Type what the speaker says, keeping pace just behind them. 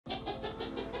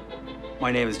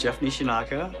My name is Jeff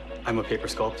Nishinaka. I'm a paper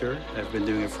sculptor. I've been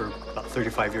doing it for about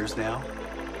 35 years now,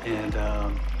 and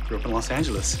grew up in Los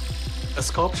Angeles. A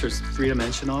sculpture is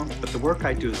three-dimensional, but the work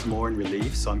I do is more in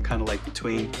relief, so I'm kind of like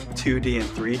between 2D and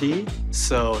 3D.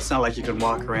 So it's not like you can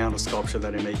walk around a sculpture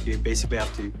that I make. You basically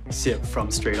have to see it from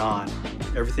straight on.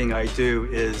 Everything I do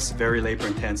is very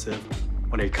labor-intensive.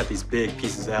 When I cut these big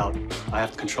pieces out, I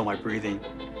have to control my breathing.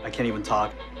 I can't even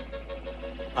talk.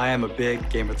 I am a big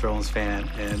Game of Thrones fan,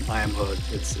 and I am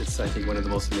hooked. It's I think, one of the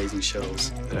most amazing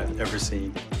shows that I've ever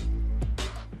seen.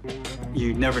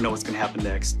 You never know what's going to happen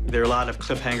next. There are a lot of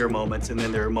cliffhanger moments, and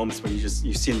then there are moments where you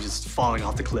see them just falling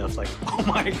off the cliff, like, oh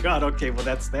my God, okay, well,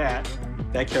 that's that.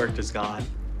 That character's gone.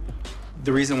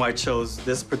 The reason why I chose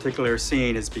this particular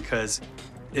scene is because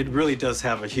it really does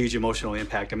have a huge emotional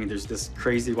impact. I mean, there's this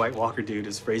crazy White Walker dude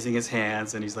who's raising his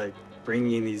hands, and he's like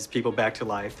bringing these people back to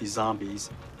life, these zombies.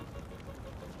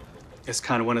 It's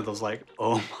kind of one of those like,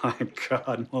 oh my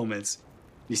God moments.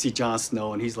 You see Jon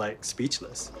Snow and he's like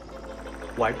speechless.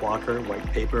 White Walker, white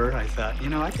paper. I thought, you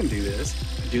know, I can do this.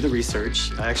 Do the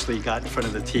research. I actually got in front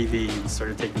of the TV and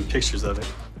started taking pictures of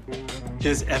it.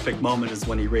 His epic moment is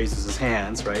when he raises his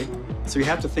hands, right? So you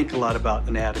have to think a lot about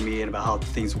anatomy and about how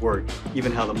things work,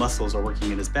 even how the muscles are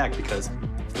working in his back, because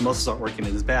if the muscles aren't working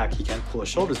in his back, he can't pull his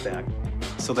shoulders back.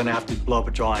 So then I have to blow up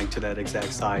a drawing to that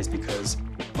exact size because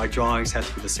my drawings have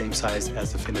to be the same size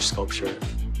as the finished sculpture.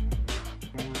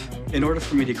 In order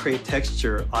for me to create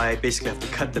texture, I basically have to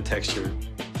cut the texture.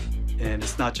 And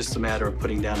it's not just a matter of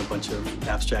putting down a bunch of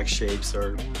abstract shapes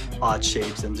or odd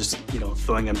shapes and just, you know,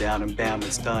 throwing them down and bam,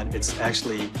 it's done. It's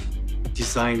actually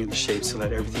designing the shapes so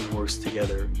that everything works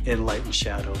together in light and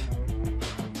shadow.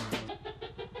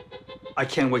 I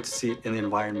can't wait to see it in the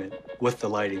environment with the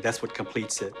lighting. That's what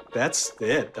completes it. That's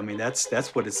it. I mean, that's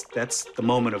the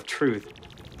moment of truth.